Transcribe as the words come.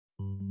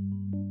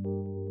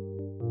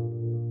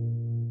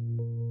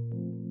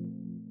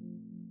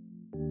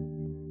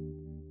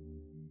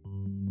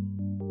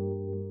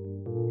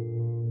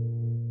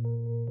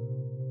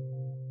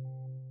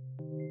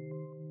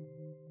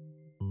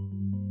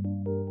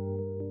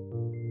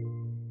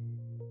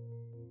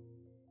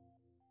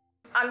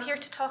I'm here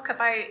to talk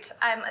about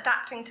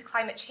adapting to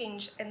climate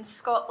change in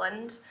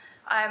Scotland,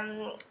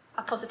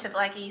 a positive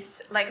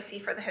legacy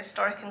for the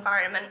historic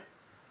environment.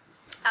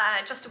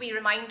 Just a wee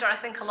reminder, I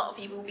think a lot of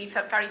you will be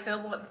very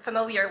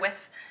familiar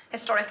with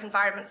Historic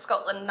Environment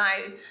Scotland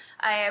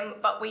now,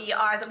 but we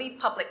are the lead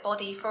public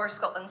body for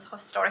Scotland's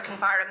historic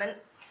environment,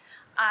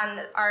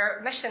 and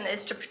our mission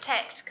is to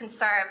protect,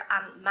 conserve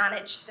and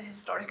manage the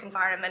historic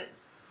environment.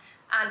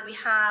 And we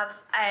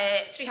have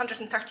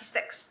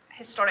 336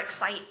 historic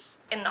sites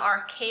in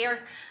our care,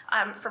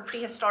 from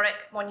prehistoric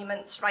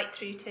monuments right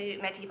through to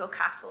medieval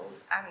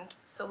castles and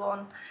so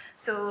on.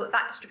 So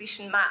that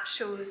distribution map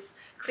shows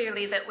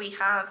clearly that we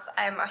have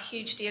a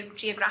huge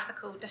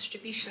geographical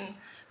distribution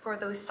for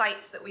those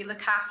sites that we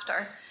look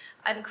after,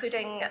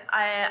 including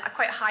a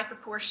quite high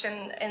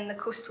proportion in the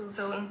coastal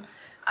zone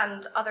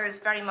and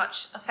others very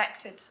much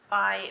affected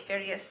by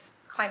various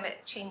climate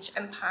change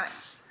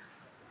impacts.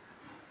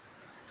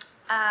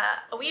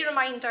 A wee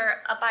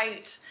reminder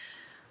about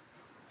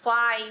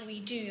why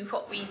we do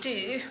what we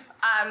do.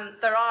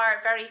 There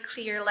are very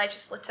clear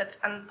legislative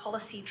and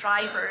policy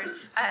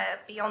drivers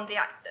behind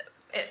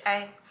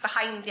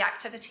the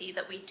activity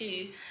that we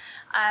do.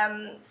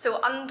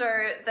 So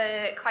under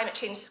the Climate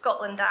Change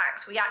Scotland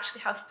Act, we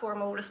actually have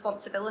formal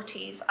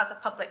responsibilities as a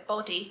public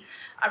body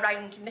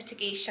around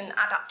mitigation,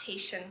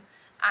 adaptation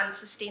and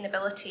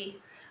sustainability.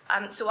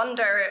 So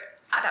under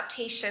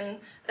adaptation,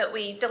 that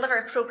we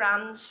deliver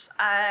programmes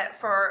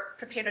for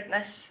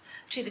preparedness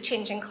to the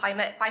changing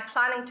climate by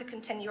planning to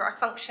continue our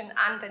function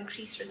and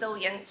increase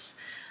resilience,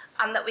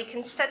 and that we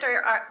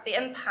consider the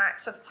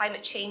impacts of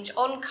climate change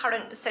on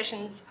current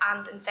decisions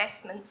and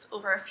investments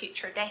over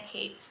future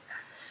decades.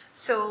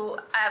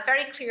 So a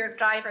very clear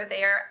driver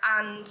there,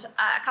 and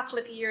a couple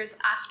of years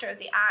after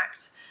the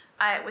Act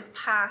was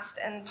passed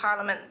in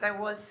Parliament, there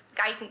was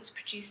guidance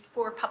produced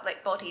for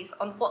public bodies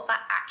on what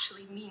that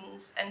actually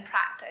means in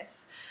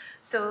practice.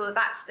 So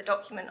that's the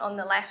document on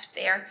the left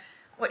there,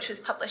 which was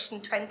published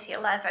in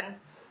 2011.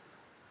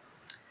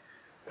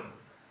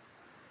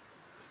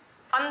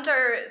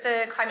 Under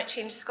the Climate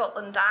Change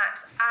Scotland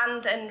Act,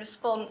 and in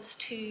response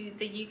to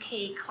the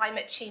UK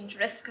Climate Change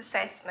Risk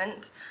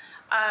Assessment,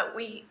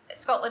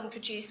 Scotland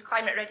produced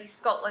Climate Ready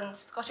Scotland's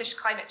Scottish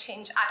Climate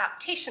Change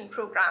Adaptation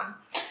Programme.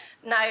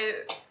 Now,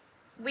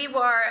 we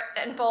were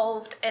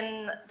involved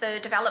in the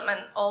development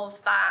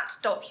of that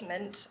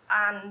document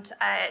and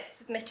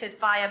submitted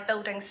via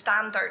building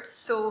standards.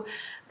 So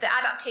the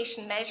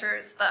adaptation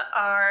measures that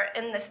are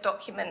in this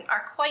document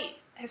are quite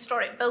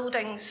historic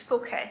buildings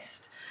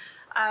focused,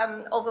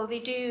 although they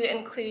do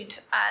include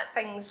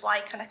things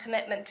like a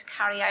commitment to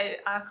carry out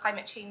a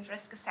climate change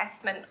risk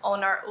assessment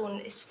on our own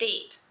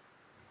estate.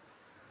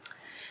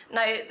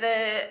 Now,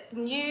 the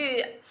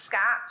new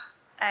SCAP,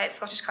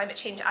 Scottish Climate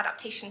Change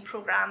Adaptation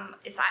Programme,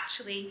 is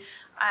actually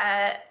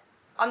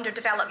under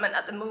development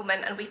at the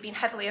moment, and we've been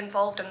heavily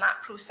involved in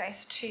that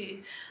process too,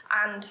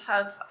 and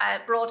have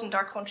broadened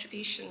our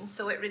contributions,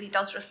 so it really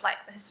does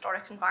reflect the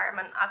historic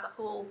environment as a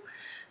whole.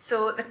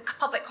 So the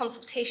public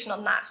consultation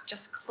on that's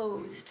just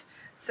closed,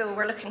 so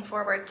we're looking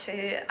forward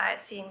to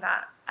seeing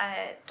that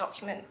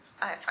document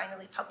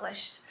finally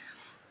published.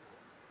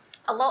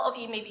 A lot of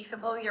you may be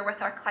familiar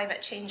with our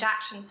Climate Change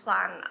Action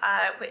Plan,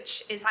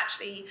 which is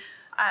actually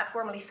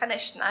formally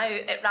finished now.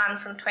 It ran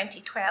from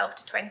 2012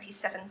 to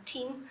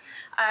 2017.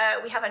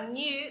 We have a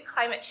new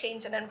Climate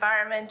Change and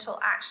Environmental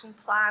Action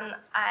Plan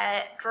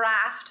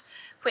draft,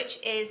 which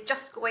is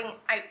just going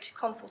out to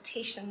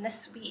consultation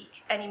this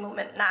week, any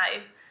moment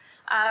now.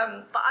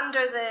 But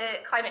under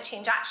the Climate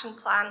Change Action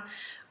Plan,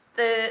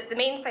 the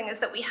main thing is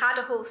that we had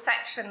a whole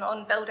section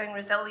on building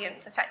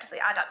resilience, effectively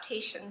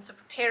adaptation, so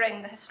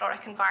preparing the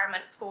historic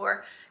environment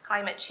for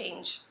climate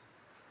change.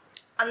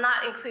 And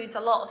that includes a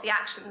lot of the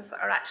actions that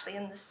are actually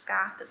in the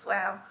SCAP as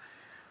well.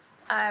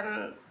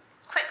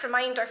 Quick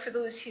reminder for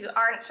those who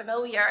aren't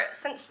familiar,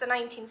 since the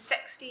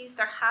 1960s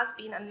there has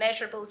been a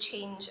measurable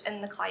change in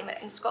the climate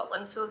in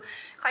Scotland. So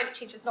climate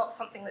change is not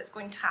something that's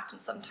going to happen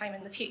sometime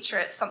in the future,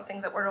 it's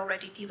something that we're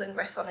already dealing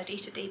with on a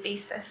day-to-day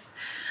basis.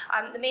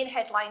 The main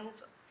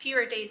headlines: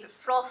 fewer days of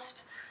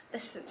frost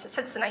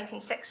since the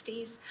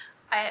 1960s,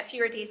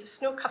 fewer days of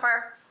snow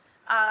cover,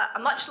 a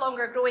much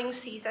longer growing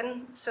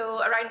season,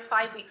 so around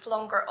 5 weeks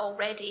longer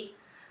already.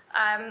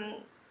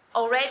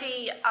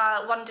 Already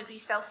 1 degree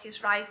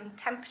Celsius rise in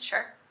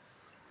temperature,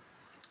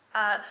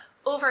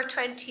 over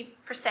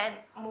 20%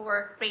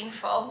 more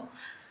rainfall,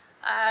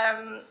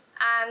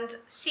 and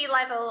sea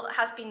level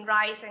has been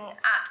rising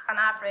at an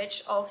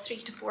average of 3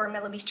 to 4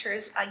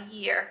 millimetres a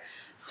year,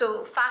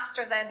 so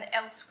faster than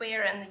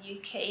elsewhere in the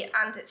UK,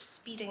 and it's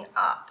speeding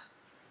up.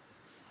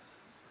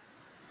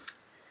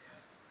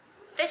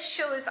 This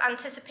shows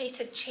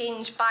anticipated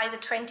change by the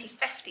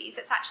 2050s.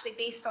 It's actually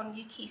based on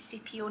UK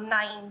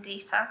CP09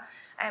 data.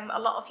 A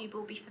lot of you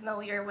will be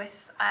familiar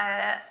with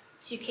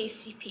UK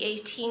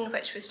CP18,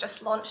 which was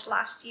just launched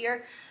last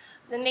year.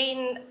 The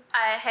main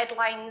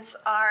headlines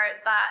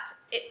are that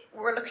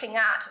we're looking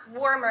at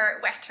warmer,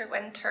 wetter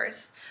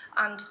winters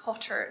and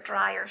hotter,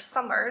 drier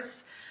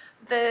summers.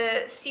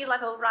 the sea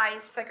level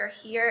rise figure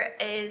here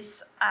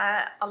is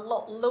a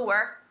lot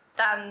lower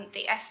than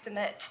the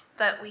estimate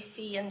that we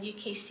see in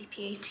UK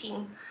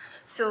CP18.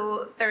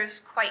 So there's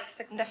quite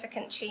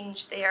significant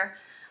change there,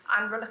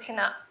 and we're looking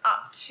at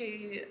up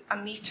to a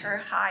metre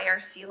higher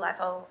sea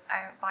level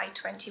by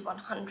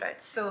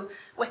 2100, so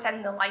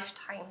within the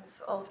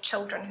lifetimes of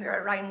children who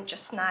are around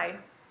just now.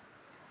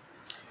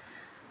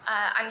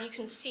 And you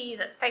can see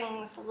that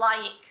things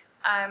like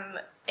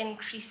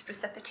increased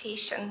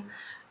precipitation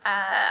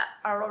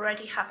are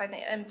already having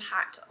an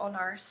impact on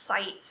our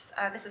sites.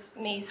 This is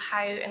Maze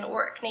Howe in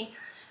Orkney,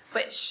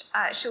 which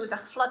shows a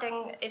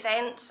flooding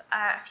event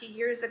a few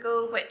years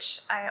ago,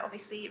 which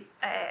obviously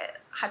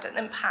had an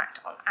impact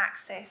on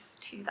access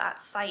to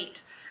that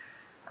site.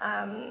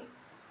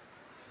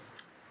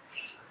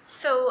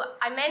 So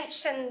I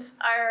mentioned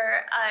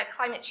our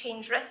climate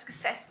change risk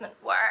assessment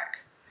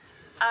work.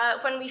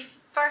 When we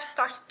first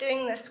started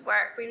doing this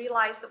work, we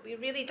realised that we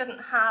really didn't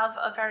have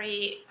a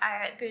very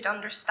good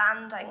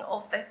understanding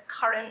of the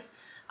current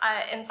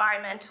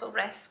environmental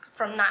risk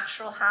from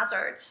natural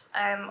hazards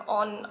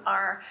on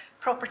our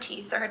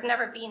properties. There had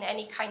never been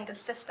any kind of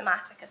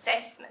systematic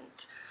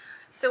assessment.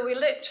 So we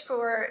looked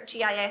for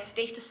GIS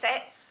data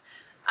sets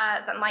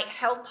that might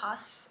help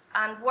us,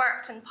 and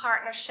worked in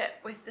partnership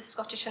with the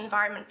Scottish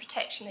Environment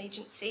Protection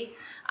Agency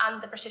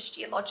and the British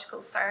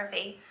Geological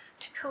Survey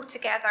to pull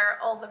together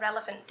all the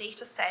relevant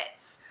data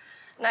sets.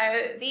 Now,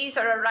 these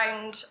are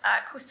around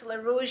coastal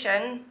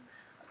erosion,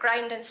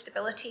 ground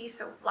instability,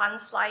 so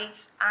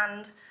landslides,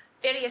 and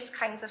various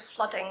kinds of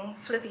flooding,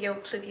 fluvial,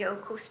 pluvial,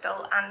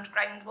 coastal, and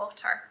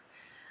groundwater.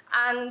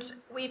 And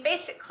we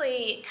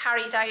basically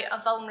carried out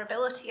a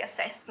vulnerability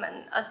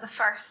assessment as the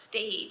first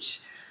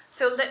stage.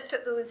 So looked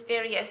at those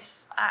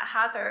various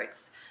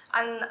hazards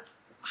and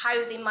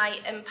how they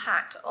might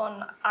impact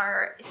on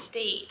our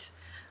estate.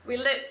 We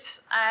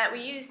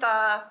used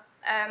a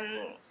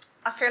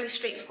fairly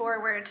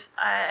straightforward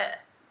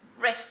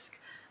risk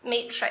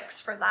matrix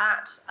for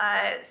that.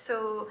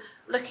 So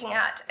looking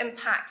at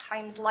impact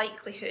times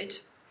likelihood.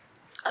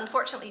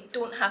 Unfortunately,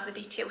 don't have the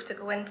detail to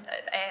go into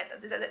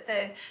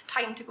the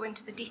time to go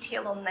into the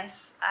detail on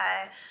this,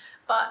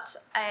 but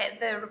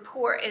the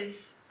report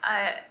is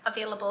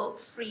available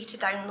free to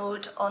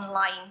download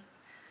online.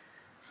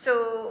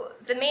 So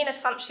the main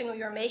assumption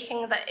we were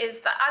making is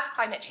that as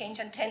climate change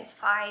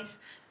intensifies,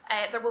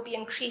 there will be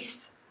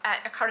increased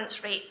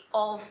occurrence rates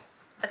of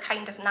the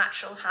kind of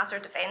natural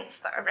hazard events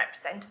that are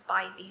represented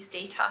by these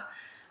data,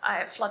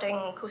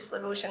 flooding, coastal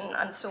erosion,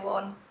 and so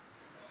on.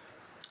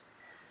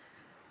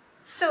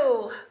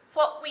 So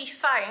what we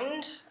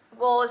found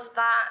was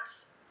that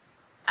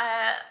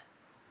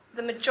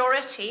the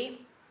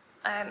majority,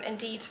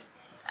 indeed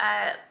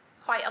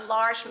quite a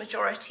large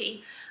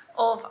majority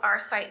of our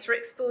sites were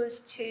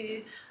exposed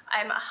to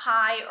a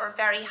high or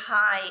very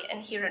high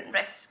inherent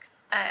risk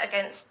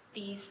against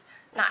these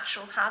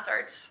natural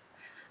hazards.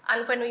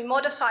 And when we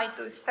modified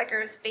those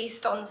figures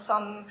based on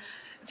some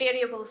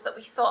variables that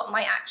we thought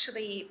might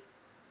actually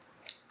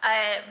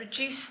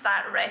reduce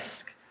that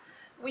risk,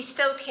 we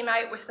still came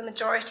out with the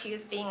majority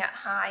as being at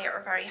high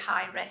or very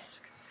high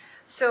risk.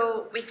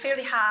 So we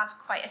clearly have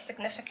quite a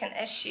significant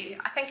issue.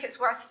 I think it's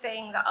worth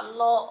saying that a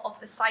lot of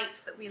the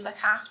sites that we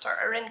look after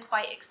are in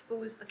quite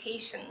exposed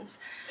locations,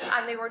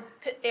 and they were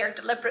put there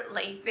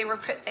deliberately. They were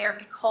put there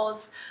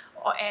because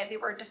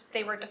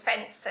they were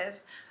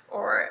defensive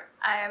or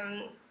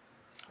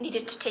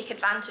needed to take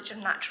advantage of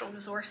natural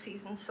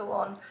resources and so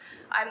on.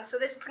 So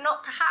this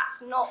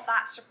perhaps not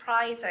that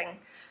surprising,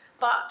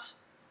 but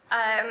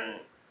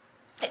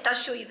it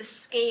does show you the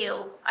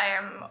scale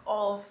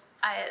of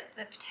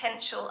the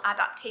potential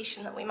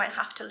adaptation that we might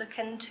have to look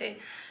into.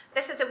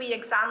 This is a wee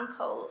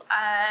example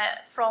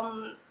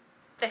from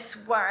this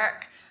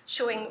work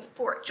showing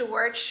Fort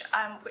George,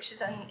 which is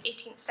an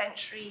 18th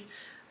century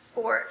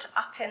fort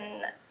up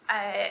in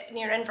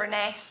near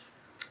Inverness.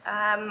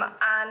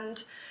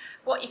 And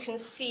what you can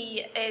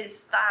see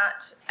is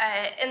that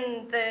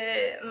in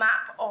the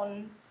map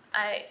on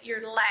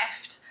your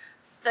left,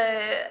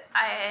 there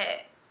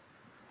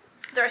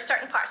are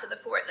certain parts of the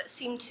fort that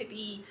seem to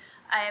be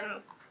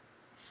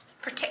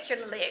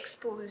particularly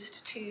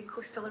exposed to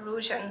coastal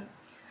erosion.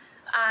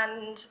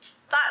 And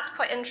that's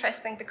quite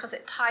interesting because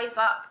it ties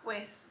up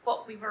with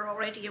what we were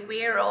already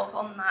aware of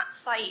on that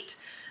site.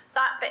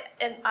 That bit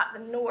at the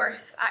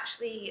north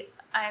actually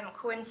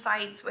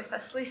coincides with a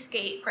sluice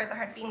gate where there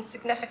had been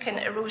significant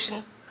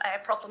erosion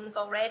problems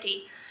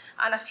already.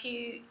 And a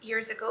few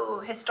years ago,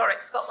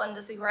 Historic Scotland,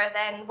 as we were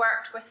then,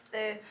 worked with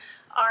the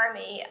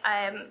Army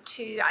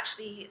to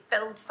actually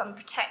build some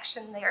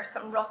protection there,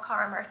 some rock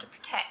armour to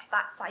protect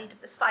that side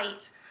of the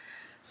site.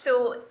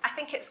 So I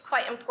think it's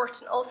quite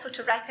important also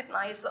to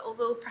recognise that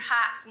although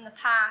perhaps in the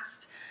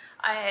past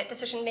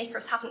decision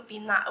makers haven't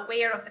been that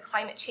aware of the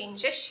climate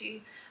change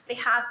issue, they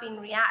have been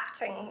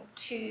reacting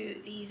to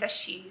these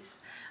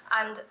issues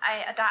and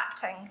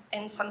adapting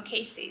in some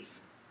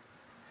cases.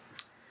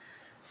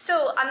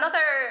 So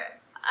another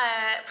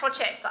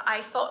project that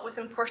I thought was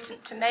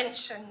important to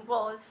mention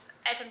was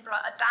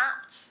Edinburgh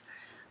Adapts.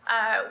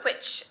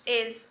 which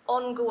is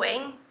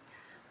ongoing.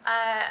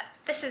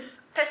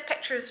 This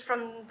picture is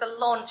from the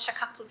launch a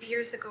couple of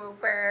years ago,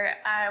 where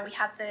we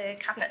had the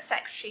Cabinet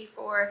Secretary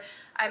for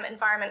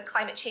Environment,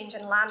 Climate Change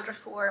and Land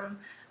Reform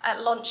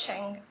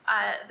launching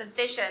the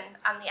vision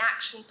and the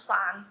action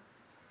plan.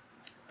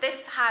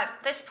 This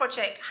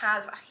project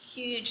has a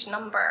huge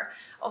number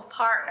of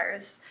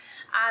partners,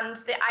 and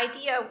the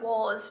idea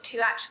was to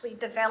actually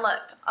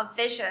develop a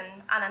vision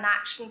and an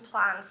action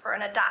plan for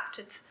an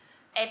adapted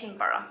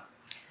Edinburgh.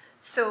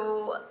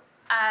 So,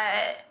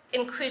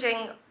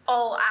 including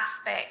all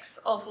aspects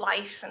of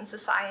life and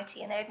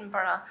society in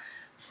Edinburgh.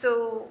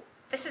 So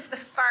this is the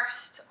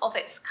first of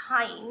its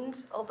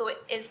kind, although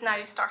it is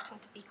now starting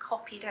to be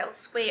copied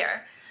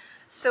elsewhere.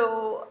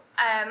 So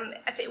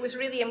it was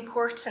really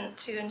important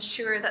to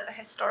ensure that the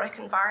historic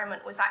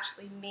environment was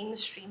actually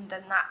mainstreamed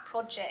in that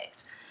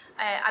project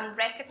and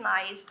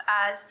recognised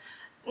as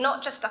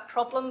not just a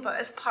problem, but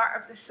as part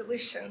of the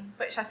solution,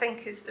 which I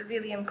think is the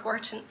really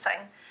important thing.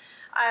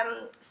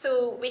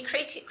 So we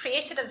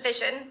created a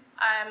vision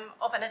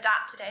of an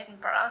adapted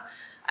Edinburgh,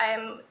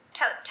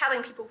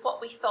 telling people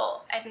what we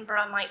thought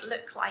Edinburgh might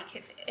look like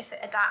if it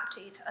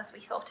adapted as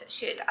we thought it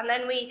should. And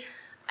then we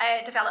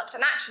developed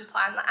an action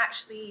plan that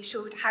actually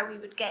showed how we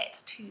would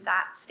get to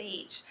that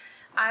stage.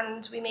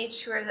 And we made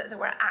sure that there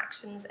were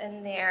actions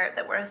in there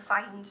that were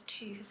assigned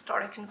to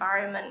historic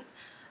environment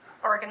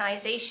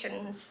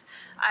organisations.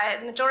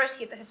 The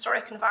majority of the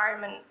historic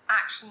environment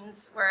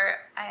actions were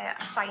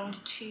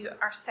assigned to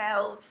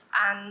ourselves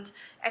and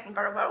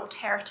Edinburgh World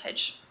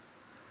Heritage.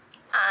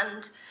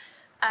 And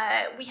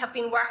we have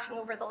been working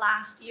over the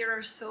last year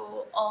or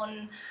so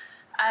on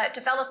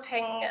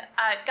developing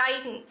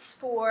guidance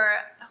for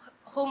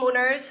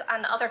homeowners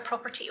and other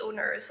property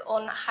owners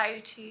on how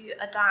to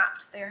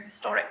adapt their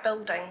historic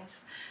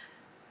buildings.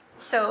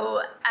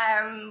 So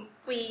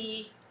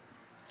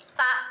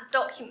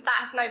that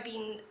has now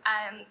been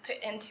put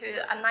into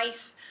a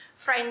nice,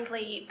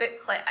 friendly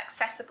booklet,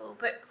 accessible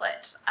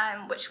booklet,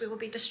 which we will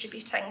be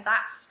distributing.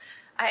 That's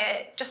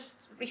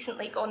just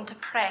recently gone to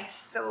press,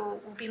 so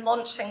we'll be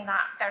launching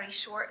that very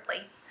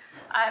shortly.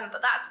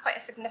 But that's quite a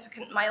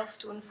significant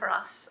milestone for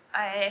us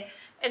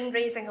in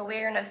raising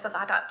awareness of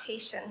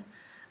adaptation.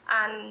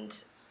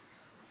 And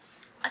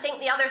I think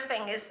the other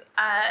thing is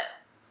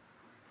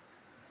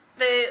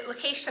the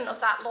location of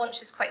that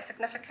launch is quite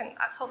significant.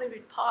 That's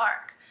Holyrood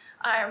Park,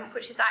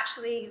 which is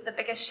actually the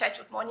biggest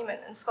scheduled monument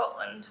in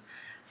Scotland.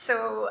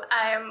 So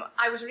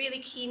I was really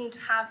keen to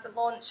have the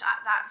launch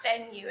at that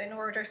venue in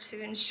order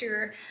to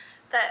ensure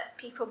that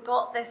people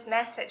got this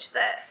message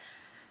that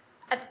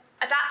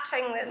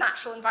adapting the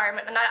natural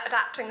environment and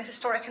adapting the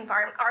historic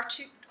environment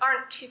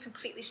aren't two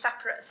completely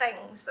separate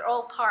things. They're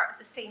all part of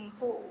the same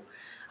whole.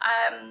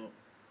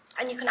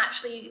 And you can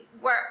actually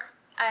work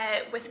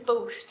with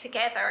both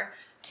together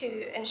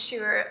to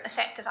ensure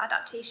effective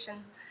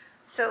adaptation.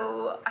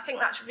 So I think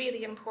that's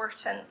really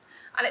important.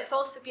 And it's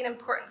also been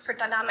important for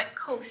Dynamic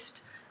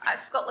Coast,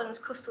 Scotland's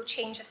coastal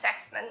change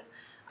assessment,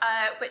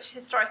 which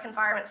Historic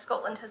Environment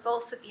Scotland has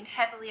also been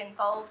heavily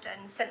involved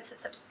in since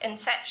its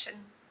inception.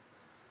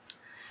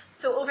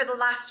 So over the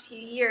last few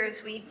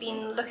years, we've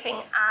been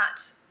looking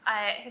at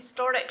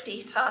historic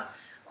data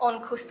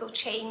on coastal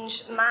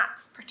change,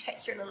 maps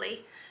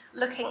particularly,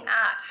 looking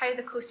at how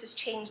the coast has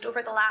changed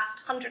over the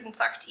last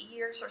 130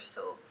 years or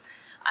so.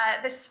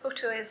 This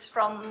photo is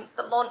from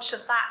the launch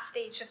of that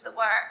stage of the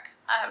work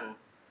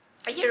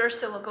a year or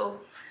so ago.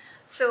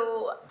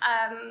 So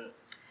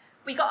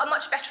we got a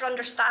much better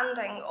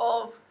understanding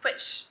of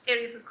which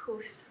areas of the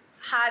coast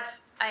had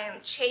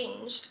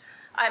changed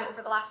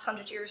over the last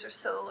 100 years or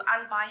so,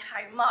 and by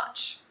how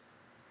much.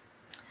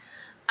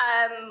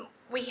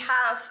 We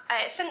have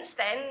since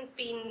then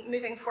been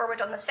moving forward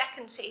on the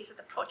second phase of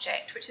the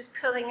project, which is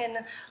pulling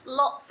in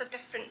lots of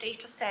different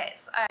data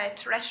sets,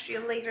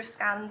 terrestrial laser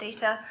scan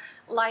data,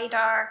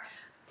 LiDAR,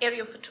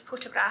 aerial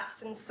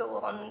photographs and so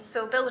on,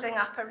 so building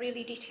up a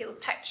really detailed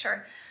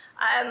picture.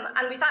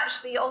 And we've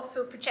actually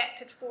also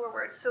projected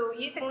forward, so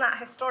using that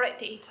historic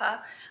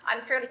data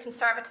and fairly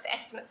conservative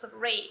estimates of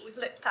rate, we've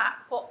looked at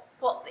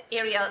what the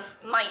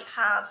areas might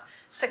have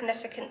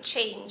significant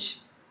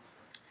change.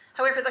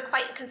 However, they're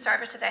quite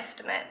conservative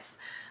estimates,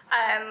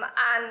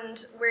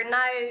 and we're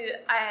now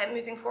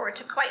moving forward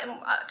to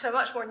to a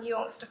much more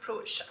nuanced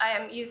approach,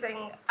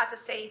 using, as I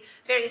say,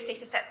 various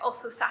data sets,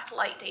 also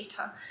satellite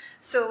data.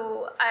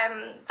 So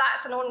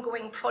that's an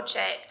ongoing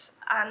project,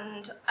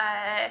 and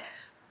I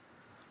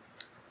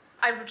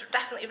would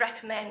definitely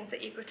recommend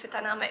that you go to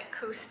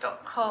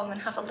dynamiccoast.com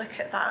and have a look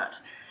at that.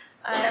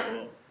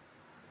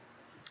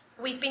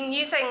 We've been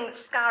using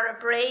Skara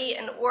Brae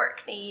in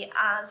Orkney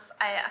as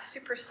a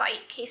super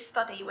site case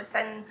study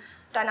within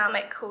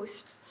Dynamic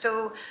Coast.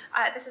 So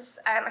this is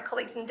my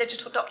colleagues in the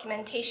digital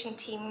documentation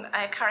team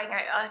carrying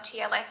out a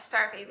TLS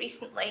survey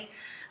recently.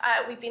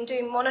 We've been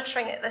doing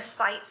monitoring at this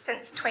site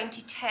since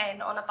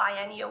 2010 on a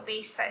biennial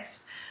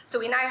basis. So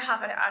we now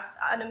have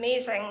an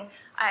amazing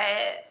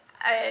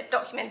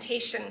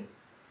documentation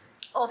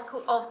of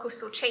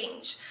coastal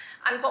change.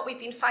 And what we've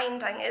been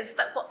finding is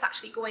that what's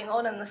actually going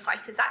on in the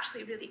site is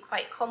actually really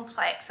quite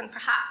complex and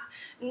perhaps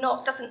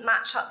doesn't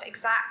match up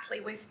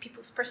exactly with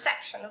people's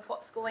perception of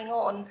what's going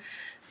on.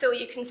 So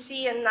you can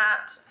see in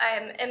that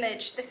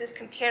image, this is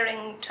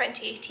comparing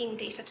 2018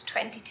 data to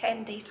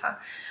 2010 data,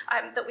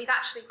 that we've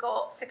actually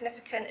got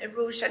significant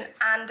erosion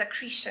and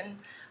accretion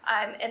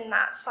in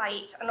that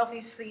site. And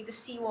obviously the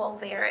seawall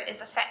there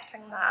is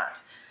affecting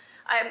that.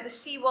 The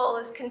seawall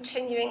is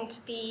continuing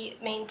to be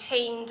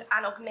maintained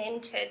and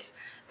augmented.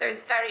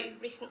 There's very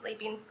recently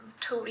been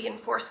tow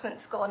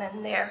reinforcements gone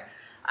in there.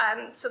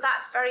 So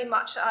that's very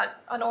much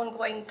an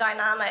ongoing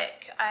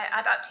dynamic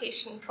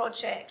adaptation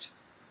project.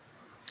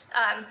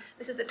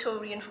 This is the tow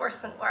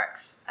reinforcement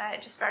works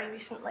just very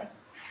recently.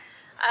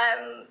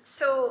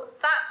 So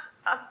that's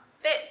a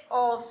bit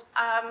of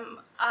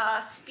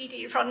a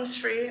speedy run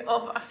through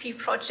of a few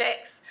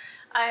projects.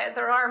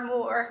 There are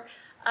more.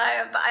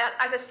 But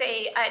as I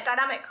say,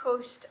 Dynamic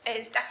Host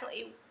is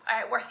definitely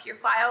worth your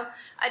while.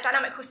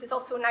 Dynamic Host is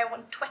also now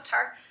on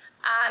Twitter,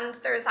 and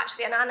there's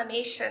actually an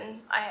animation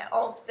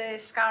of the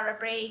Skara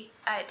Brae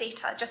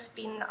data just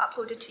been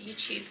uploaded to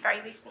YouTube very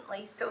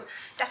recently, so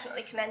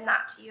definitely commend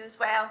that to you as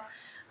well.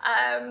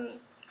 And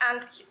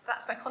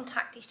that's my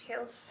contact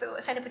details, so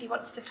if anybody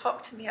wants to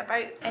talk to me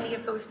about any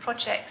of those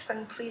projects,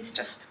 then please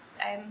just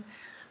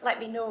let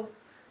me know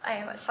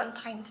at some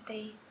time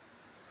today.